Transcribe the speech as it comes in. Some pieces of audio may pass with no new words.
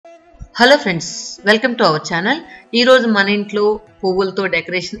Hello friends, welcome to our channel. ఈరోజు మన ఇంట్లో పువ్వులతో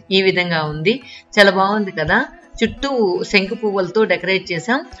డెకరేషన్ ఈ విధంగా ఉంది. చాలా బాగుంది కదా. చుట్టూ శంకు పువ్వులతో డెకరేట్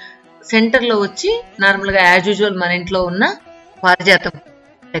చేసాం. సెంటర్లో వచ్చి నార్మల్గా యాజ్ యూజువల్ మన ఇంట్లో ఉన్న పారిజాతం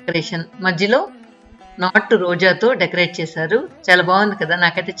డెకరేషన్, మధ్యలో నాటు రోజాతో డెకరేట్ చేశారు. చాలా బాగుంది కదా,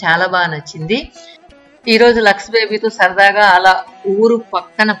 నాకైతే చాలా బాగా నచ్చింది. ఈరోజు లక్స్ బేబీతో సరదాగా అలా ఊరు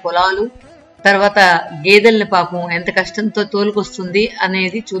పక్కన పొలాలు, తర్వాత గేదెల్ని పాపం ఎంత కష్టంతో తోలుకొస్తుంది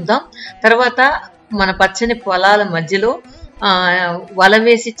అనేది చూద్దాం. తర్వాత మన పచ్చని పొలాల మధ్యలో వల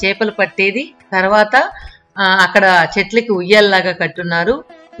వేసి చేపలు పట్టేది, తర్వాత అక్కడ చెట్లకి ఉయ్యాలలాగా కట్టున్నారు,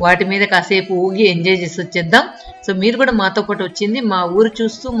 వాటి మీద కాసేపు ఊగి ఎంజాయ్ చేసి వచ్చేద్దాం. సో మీరు కూడా మాతో పాటు వచ్చింది మా ఊరు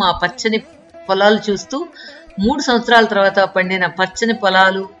చూస్తూ, మా పచ్చని పొలాలు చూస్తూ, 3 సంవత్సరాల తర్వాత పండిన పచ్చని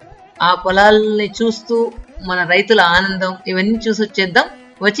పొలాలు, ఆ పొలాలని చూస్తూ మన రైతుల ఆనందం ఇవన్నీ చూసి వచ్చేద్దాం.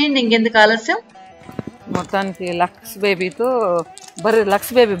 వచ్చింది, ఇంకెందుకు ఆలస్యం. మొత్తానికి లక్స్ బేబీ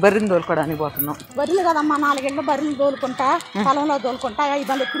బర్రెని తోలుకోవడానికి పోతున్నాం. బర్రెలు కదమ్మా, 4 ఏళ్ళ బర్రెలు తోలుకుంటా, పొలంలో తోలుకుంటా, 5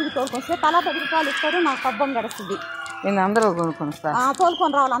 మంది తిరిగి తోలుకొస్తే తలా 10 రూపాయలు ఇస్తారు. నాకు పబ్బం గడుస్తుంది. నేను అందరూ కొనుక్కొని వస్తా.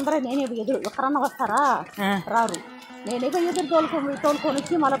 తోలుకొని రావాలి అందరూ. నేనే ఎదురు ఎక్కడన్నా వస్తారా? రారు. నేనేదో ఎదురు తోలుకొని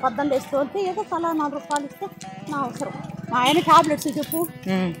వచ్చి మళ్ళీ 18 వేసి తోలితే ఏదో తలా 4 రూపాయలు ఇస్తే నా అవసరం. మా ఆయన టాబ్లెట్స్ చెప్పు.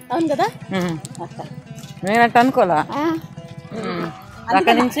 అవును కదా, నేనంటే అనుకోలే.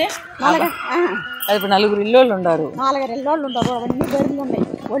 అక్కడి నుంచి అది ఇప్పుడు 4 ఇల్లోళ్ళు ఉండరు. 4 ఇల్లోళ్ళు ఉండరు. అవన్నీ బర్రెలు ఉన్నాయి.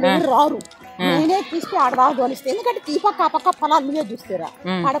 వాళ్ళు ఎవరు రారు. నేనే తీసుకు ఆడ దాకా తోలిస్తే, ఎందుకంటే ఈ పక్క ఆ పక్క పొలాలు నువ్వే చూస్తారా.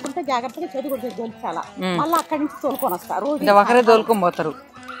 ఆడకుంటే జాగ్రత్తగా చదువు కూడా తోలిచాలా. మళ్ళీ అక్కడి నుంచి తోలుకొని వస్తా. రోజు ఒకరే తోలుకొని పోతారు.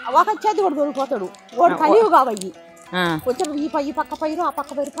 ఒక చదువు కూడా తోలిపోతాడు. వాడు కలియు కావయ్యి కొంచెం ఈ పక్క పైరు ఆ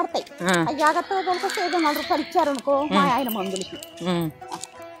పక్క పైరు పడతాయి. అవి జాగ్రత్తగా తోలుకొస్తే ఏదో 4 రూపాయలు ఇచ్చారనుకో మా ఆయన మందులకి.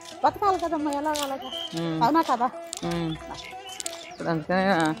 బతకాలి కదమ్మా, ఎలాగలాగా. అవునా కదా.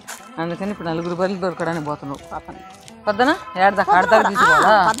 అందుకని ఇప్పుడు 4 బర్రెలు దొరకడానికి పోతున్నావు. పొద్దున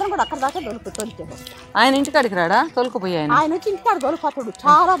కూడా అక్కడ దాకా తోలిపోతాడు. ఆయన ఇంటికాడికి రాడా తోలుకుపోయి? ఆయన వచ్చి ఇంటికాడ తోలిపోతాడు.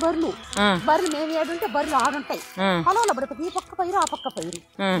 చాలా బర్రెలు మేము ఏడుంటే బర్రెలు ఆడుంటాయి. పొలంలో పడుతుంది. ఈ పక్క పైరు ఆ పక్క పైరు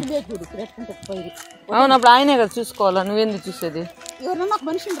పైరు. అవును, అప్పుడు ఆయనే కదా చూసుకోవాలా, నువ్వేందుకు చూసేది? ఎవరన్నా నాకు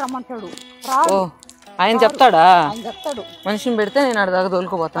మనిషిని రమ్మంటాడు. ఆయన చెప్తాడా? ఆయన చెప్తాడు. మనిషిని పెడితే నేను ఆడ దాకా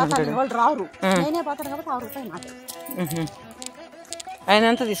తోలుకుపోతాను. వాళ్ళు రారు. నేనే పోతాను కాబట్టి 6 రూపాయలు నాకే. ఆయన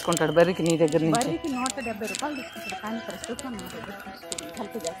ఎంత తీసుకుంటాడు బర్రెకి నీ దగ్గర నుంచి? బర్రెకి 170 రూపాయలు తీసుకుంటాడు. కానీ ప్రస్తుతం నా దగ్గర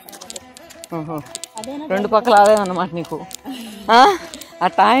తీసుకుంటాడు. ఓహో, 2 పక్కల ఆదాయం అన్నమాట నీకు.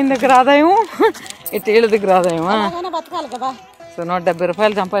 అటు ఆయన దగ్గర ఆదాయం, ఇటు వీళ్ళ దగ్గర ఆదాయమా? బతకాలి కదా. సో 170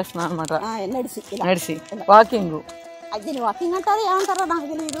 రూపాయలు సంపాదిస్తున్నా అనమాట నడిచి. వాకింగ్ అంటారు, ఏమంటారో నాకు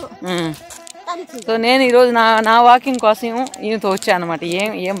తెలియదు. సో నేను ఈరోజు నా వాకింగ్ కోసం ఈయనతో వచ్చాను అనమాట.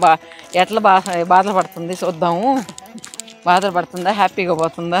 ఎట్లా బాధలు పడుతుంది చూద్దాము. బాధలు పడుతుందా, హ్యాపీగా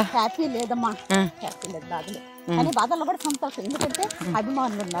పోతుందా? హ్యాపీ లేదమ్మా, హ్యాపీ లేదు, బాధలు. కానీ బాధల్లో కూడా సంతోషం, ఎందుకంటే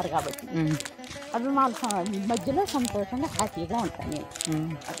అభిమానులు ఉన్నారు కాబట్టి. అభిమానుల మధ్యలో సంతోషంగా హ్యాపీగా ఉంటాను నేను.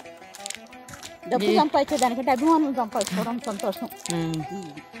 డబ్బు సంపాదించేదానికంటే అభిమానులు సంపాదించుకోవడం సంతోషం.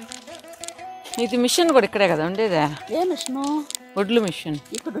 ఇది మిషన్ కూడా ఇక్కడే కదా ఉండేదా? ఏ మిషన్? వడ్లు మిషన్.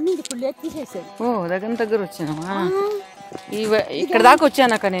 ఇక్కడ ఉండి ఇప్పుడు లేట్ తీసేసాడు. ఓ, దగ్గర వచ్చానమ్మా. ఇక్కడ దాకా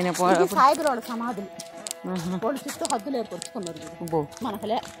వచ్చానక్క నేను. సాయిబురాడు సమాధులు వాళ్ళు చుట్టూ హద్దులు ఏర్పరుచుకున్నారు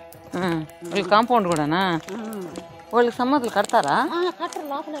మనకలే. వీళ్ళు కాంపౌండ్ కూడానా? వాళ్ళకి సమాధులు కడతారా? కట్టరు,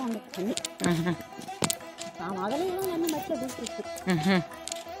 లోపలే ఉండదు. సమాధులు అన్నీ మధ్యలో తీసుకొచ్చు.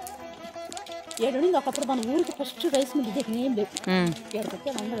 7 నుండి ఒకప్పుడు మన ఊరికి ఫస్ట్ రైస్ మిల్ దగ్గర ఏం లేదు. ఎక్కడికి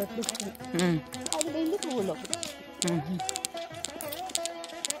అందరూ ఎప్పుడు అది వెళ్ళి ఊళ్ళో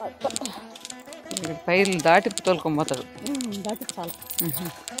పైర్లు దాటి తోలుకొని దాటి చాలా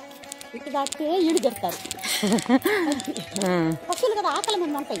ఇటు దాటితే ఈడు పెడతారు. పక్షులు కదా ఆకలి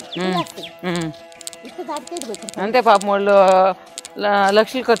మంది ఉంటాయి, ఇటు దాటితే ఇది పెడతారు. అంతే పాపం వాళ్ళు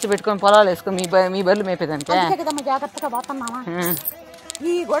లక్షలు ఖర్చు పెట్టుకొని పొలాలు వేసుకొని మీ బర్రెలు మేపేదానికి కదమ్మా. జాగ్రత్తగా పోతున్నామా.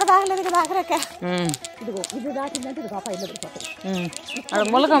 ఈ గొడవ దాగలేదు కదా ఆఖరాక. ఇదిగో ఇది దాటిందంటే ఇది పాప ఇల్లు పడిపోతాయి.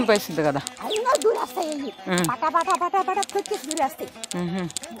 ములకం పేసింది కదా, అయినా దూరేస్తాయి. పటా పటా పటా పటా వచ్చేసి దూరేస్తాయి.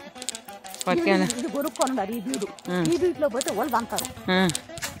 ఇది గొరుక్కొనున్నారు. ఈ బీడు, ఈ బీడులో పోతే వాళ్ళు దంతారు.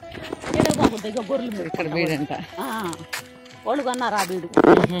 గొర్రెలు ఇక్కడ బీడంట వాళ్ళు కొన్నారు. ఆ బీడు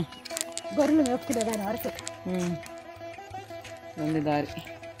గొర్రెలు మేపుకునేదాని వరకు దారి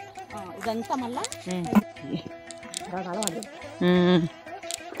ఇదంతా మళ్ళా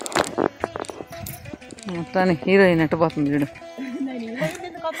మొత్తానికి హీరోయిన్ ఎట్టు పోతుంది వీడు.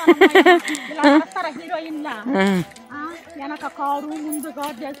 హీరోయిన్లా వెనక కారు ముందు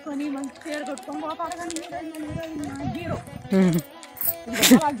గారు చేసుకొని మంచి పేరు కట్టుకొని పోతారు. కానీ హీరో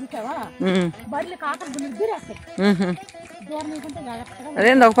చూసావా, బర్రెలు కాకర దూరేస్తాయి.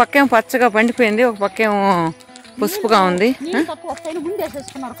 అదేంది, ఒక పక్కేమో పచ్చగా పండిపోయింది, ఒక పక్కేమో పుసుపుగా ఉంది.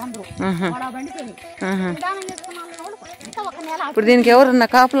 ఇప్పుడు దీనికి ఎవరన్నా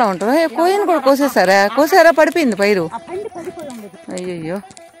కాపలా ఉంటారు? కోయిని కూడా కోసారా పడిపోయింది పైరు. అయ్యయ్యో,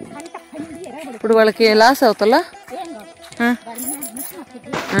 ఇప్పుడు వాళ్ళకి లాస్ అవుతలా?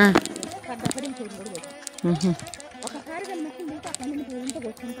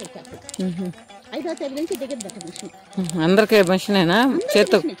 అందరికీ మిషనేనా?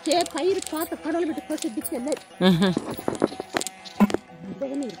 చేత్తో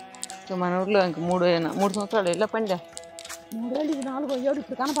మన ఊర్లో ఇంక 3 సంవత్సరాలు ఇలా పండా. 3 ఏళ్ళు, 4 ఏడు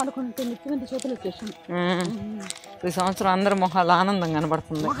ఇప్పుడు కనపడుకుంటే ముఖ్యమంత్రి చేతులు వచ్చేసింది. ఈ సంవత్సరం అందరి మొహాలు ఆనందం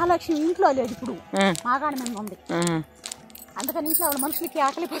కనబడుతుంది. మహాలక్ష్మి ఇంట్లో లేదు ఇప్పుడు, మాగాడి మీద ఉంది. అందుకని ఇంట్లో వాళ్ళ మనుషులకి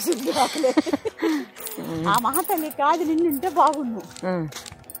ఆకలి పసుంది. ఆకలి ఆ మహాతల్లి గాజు నిండుంటే బాగుండు.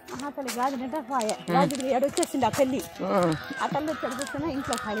 మహాతల్లి గాజు నిండా గాజు ఏడొచ్చేసింది ఆ తల్లి. ఆ తల్లి వచ్చి అడుగుతున్నా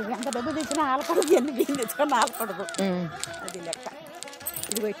ఇంట్లో ఖాళీ. ఎంత డబ్బు తెచ్చినా ఆలకూడదు, ఎన్ని బియ్యం తెచ్చుకున్నా ఆలకూడదు. అది లెక్క.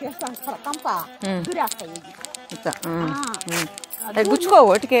 ఇది వచ్చేస్తాం కంప దురేస్తాయి. గుచ్చుకో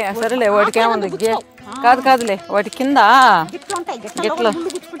వాటికే. సరేలే, వాటికే ఉంది. కాదులే, వాటి కింద గిట్లు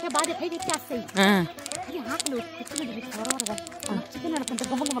గుచ్చుకుంటే బాగా పైకి ఎక్కేస్తాయి.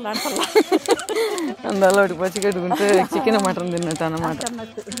 అందులో ఒకటి పచ్చి కట్టుకుంటే చికెన్ మటన్ తిన్నట్టు అన్నమాట.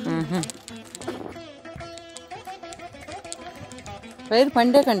 పైరు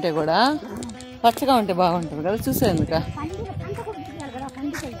పండే కంటే కూడా పచ్చగా ఉంటే బాగుంటుంది కదా, చూసేందుక.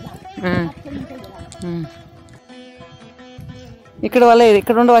 ఇక్కడ వాళ్ళ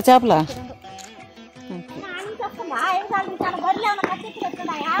ఇక్కడ ఉండవా చేపల?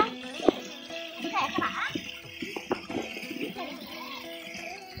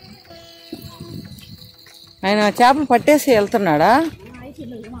 ఆయన చేపలు పట్టేసి వెళ్తున్నాడా?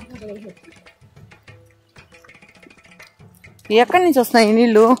 ఎక్కడి నుంచి వస్తున్నాయి ఈ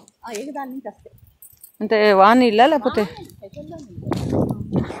నీళ్ళు? అంటే వాన నీళ్ళ లేకపోతే?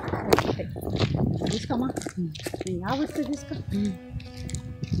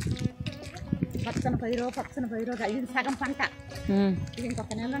 పచ్చని పైరు ఇది సగం పంట. ఇది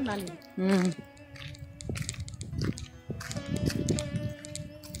ఇంకొక నెల ఉండాలి.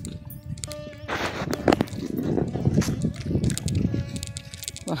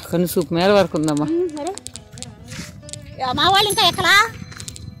 కొన్ని సూప్ మేర వరకు ఉందమ్మా. మా వాళ్ళు ఇంకా ఎక్కడా?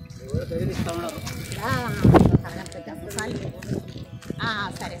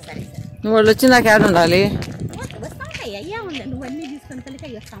 సరే సరే నువ్వు వాళ్ళు వచ్చి నాకు యాడ్ ఉండాలి. వస్తాయి అయ్యా ఉండే, నువ్వు అన్నీ తీసుకొని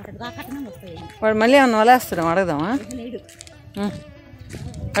కలిసి వస్తా ఉంటుంది. కాకటనే వస్తాయి. వాడు మళ్ళీ ఏమన్నా వలేస్తాడా? అడగదామా?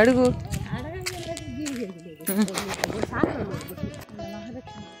 అడుగు.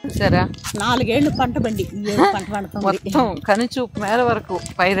 సరే, 4 ఏళ్ళు పంట బండి పంట పండుతుంది. మొత్తం కనుచూపు మేర వరకు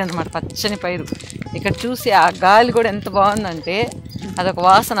పైరు అనమాట, పచ్చని పైరు. ఇక్కడ చూసి ఆ గాలి కూడా ఎంత బాగుందంటే అదొక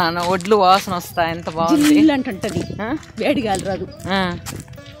వాసన, ఒడ్లు వాసన వస్తా ఎంత బాగుంది అంటుంటది. వేడి గాలి రాదు,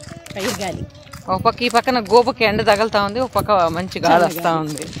 పైరు గాలి. ఒక పక్క ఈ పక్కన గోపకి ఎండ తగులుతా ఉంది, ఒక పక్క మంచి గాలి వస్తా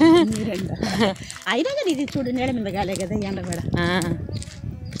ఉంది. అయినా కానీ ఇది చూడు నీడ మీద గాలే కదా ఎండ కూడా.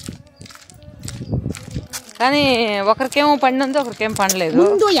 కానీ ఒకరికేమో పండింది, ఒకరికేమో పండలేదు.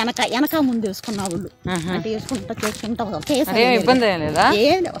 ముందు వెనక ముందు వేసుకున్నా వాళ్ళు అంటే వేసుకుంటా ఏం ఇబ్బంది ఏం లేదా?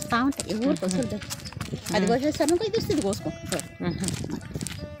 ఏం వస్తా ఉంటాయి ఎవరికి వస్తుంది. అది కోసేసాను ఇది వస్తుంది కోసుకో.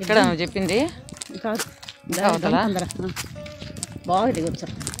 ఇక్కడ నువ్వు చెప్పింది బాగుంది కూర్చో.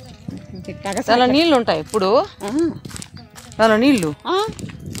 చాలా నీళ్ళు ఉంటాయి ఇప్పుడు, చాలా నీళ్ళు.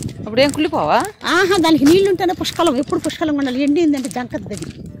 అప్పుడు ఏం కుళ్ళిపోవా? దానికి నీళ్ళు ఉంటేనే పుష్కలం. ఎప్పుడు పుష్కలం ఉండాలి. ఎండిందంటే జంకద్ది.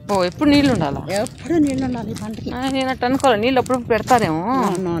 ఓ, ఎప్పుడు నీళ్ళు ఉండాలా? ఎప్పుడు నీళ్ళు ఉండాలి పంటకి. నేను అట్టు అనుకోవాలి, నీళ్ళు అప్పుడు పెడతారేమో.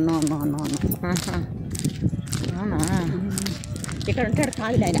 అవునా? ఇక్కడ ఉంటాడు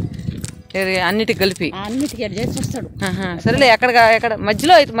కాదు ఆయన, అన్నిటికి కలిపి అన్నిటికీ చేసి వస్తాడు. సరేలే, ఎక్కడ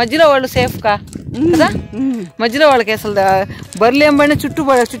మధ్యలో వాళ్ళు సేఫ్ కా కదా? మధ్యలో వాళ్ళకి అసలు బర్రెలు ఏం పడినా చుట్టూ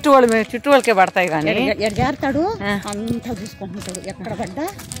వాళ్ళకే పడతాయి. కానీ చేస్తాడు అంతా చూసుకుంటుంటాడు. ఎక్కడ పడ్డా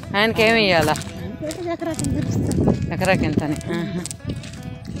ఆయనకి ఏమి ఇయ్యాలా? ఎకరాకి ఎంతని?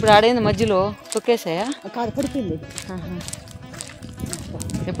 ఇప్పుడు ఆడైంది మధ్యలో తొక్కేసాయా? కాదు, పడిపోయింది.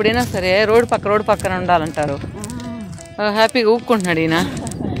 ఎప్పుడైనా సరే రోడ్డు పక్కన ఉండాలంటారు. హ్యాపీగా ఊపుకుంటున్నాడు ఈయన.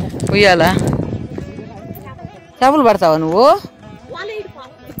 ఉయ్యాలా? చేపలు పడతావా నువ్వు?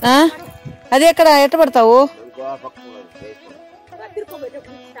 అది ఎక్కడ ఎట్ట పడతావు?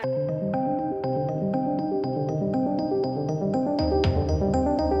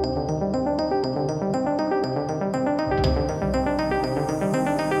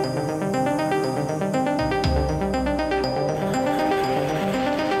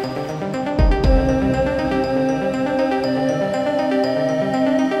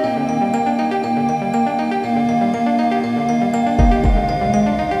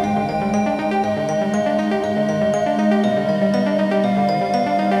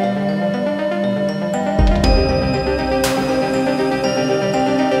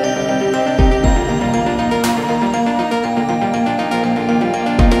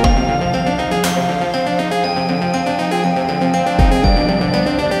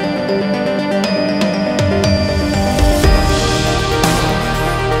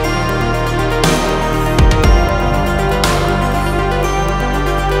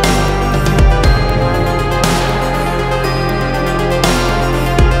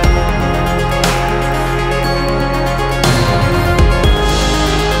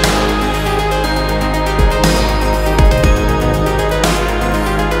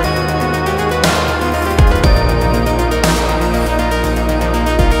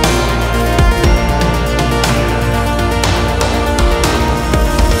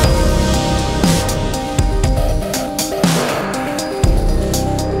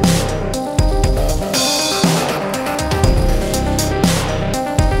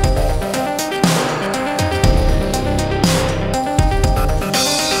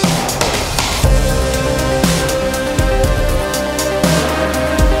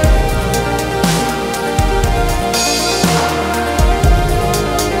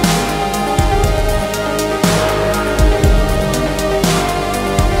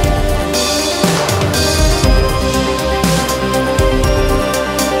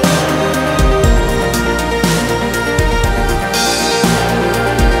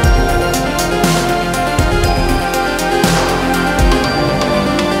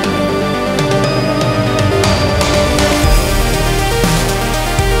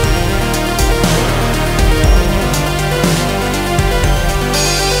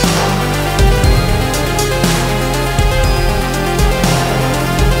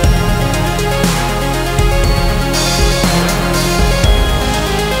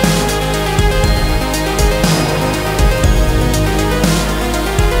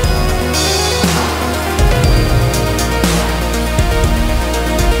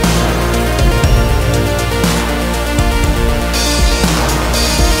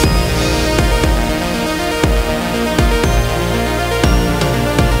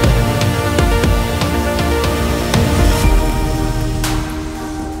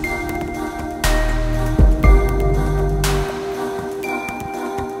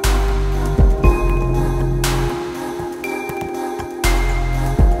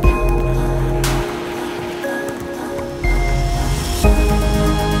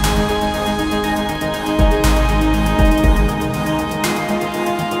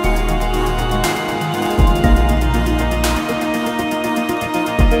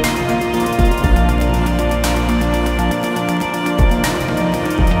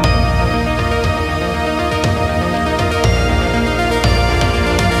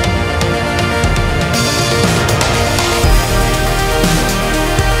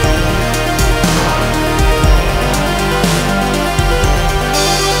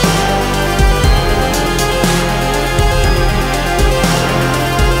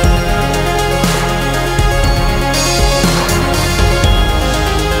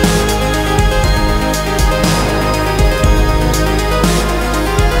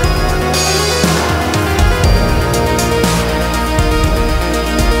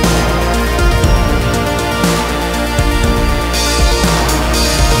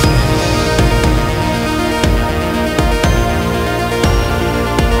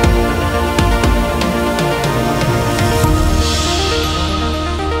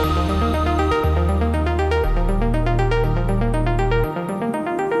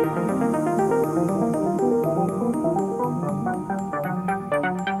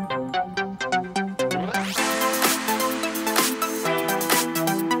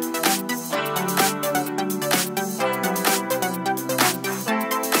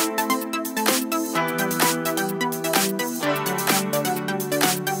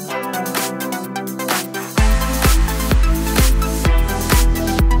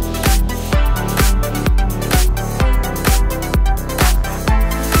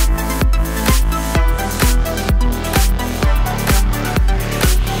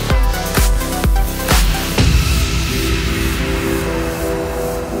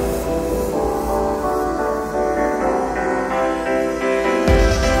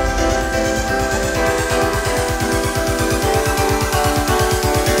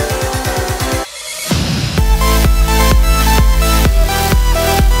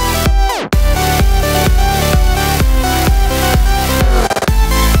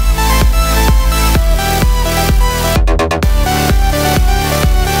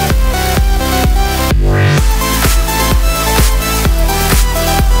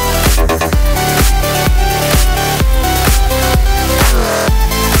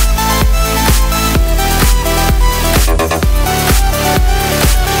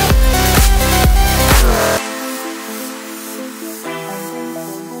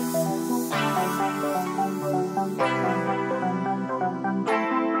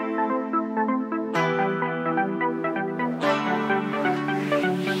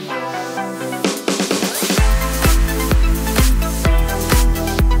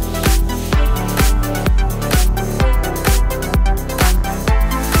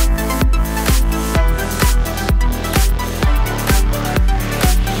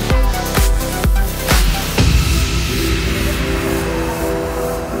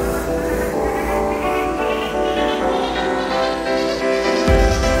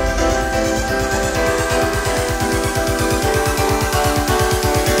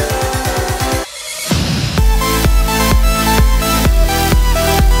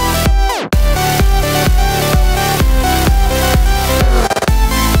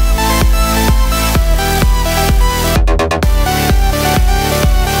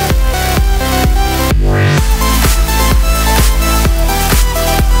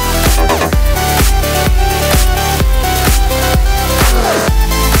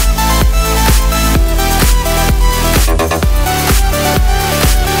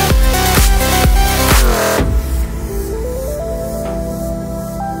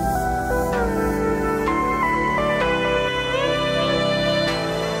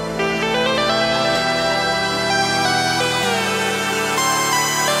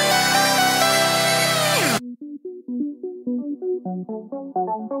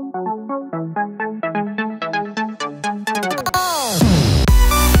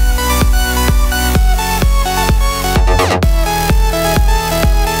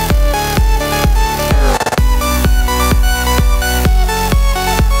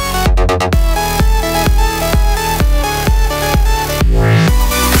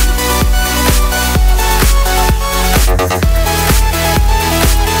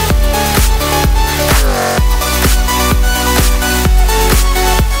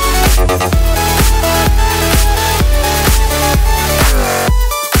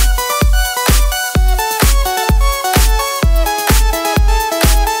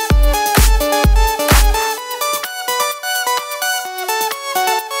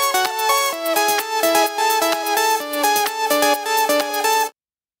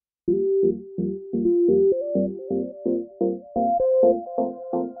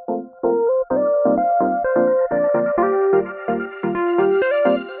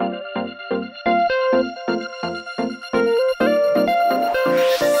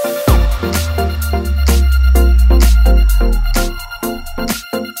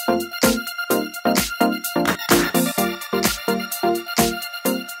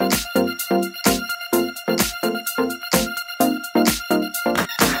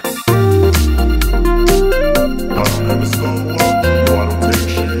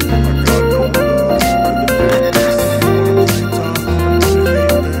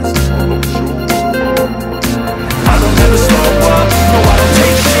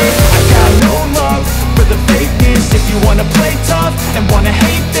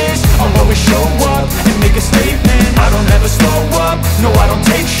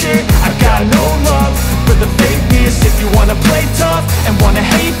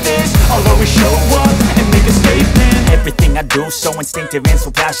 So instinctive and so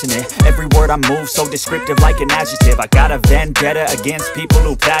passionate. Every word I move so descriptive like an adjective. I got a vendetta against people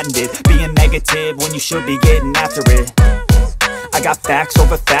who patented being negative when you should be getting after it. I got facts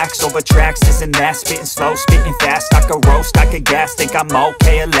over tracks, this and that. Spitting slow, spitting fast. I could roast, I could gas. Think I'm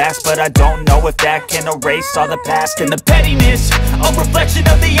okay at last, but I don't know if that can erase all the past. And the pettiness, a reflection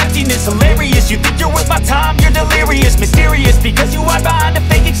of the emptiness. Hilarious, you think you're worth my time, you're delirious. Mysterious, because you hide behind a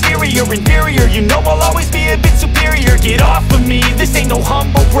fake exterior. Inferior, you know I'll always be a bit superior. Get off of me, this ain't no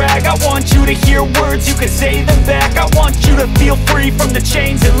humble brag. I want you to hear words, you can say them back. I want you to feel free from the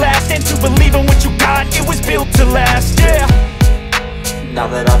chains at last, and to believe in what you got, it was built to last, yeah. Now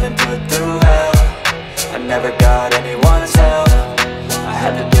that I've been put through hell, I never got anyone's help. I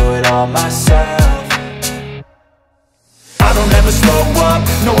had to do it all myself. I don't ever slow up,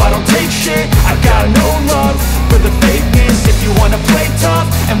 no I don't take shit. I got no love for the fakeness. If you wanna play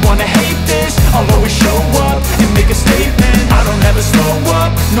tough and wanna hate this, I'll always show up and make a statement. I don't ever slow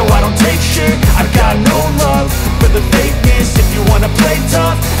up, no I don't take shit. I got no love for the fakeness. If you wanna play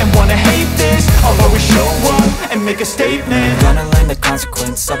tough and wanna hate this, I'll always show up and make a statement. Gonna learn the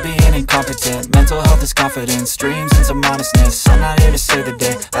consequence of being incompetent. Mental health is confidence, dreams and some honestness. I'm not here to save the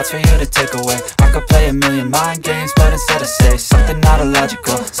day, that's for you to take away. I could play a million mind games, but instead I say something not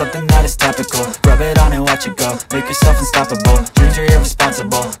illogical, something that is topical. Rub it on and watch it go, make yourself unstoppable. Dreams are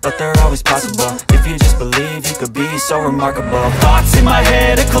irresponsible, but they're always possible. If you just believe, you could be so remarkable. Thoughts in my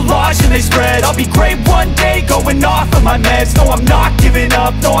head, a collage and they spread. I'll be great one day, going off of my meds. No, I'm not giving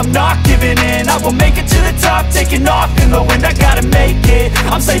up, no, I'm not giving in. I will make it to the top, taking off in the wind. I gotta make it,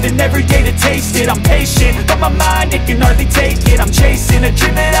 I'm saving every day to taste it. I'm patient, but my mind, it can hardly take it. I'm chasing a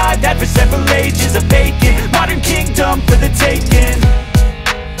dream that I've had for several ages. A vacant, modern kingdom for the taking.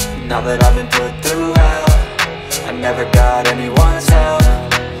 Now that I've been put through hell, I never got anyone's help.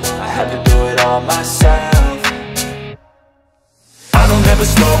 I had to do it all myself. I don't ever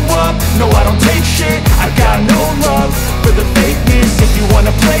slow up, no I don't take shit. I got no love for the fakeness. If you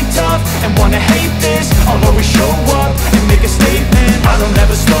wanna play tough and wanna hate this, I'll always show up and make a statement. I don't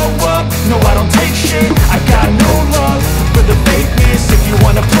ever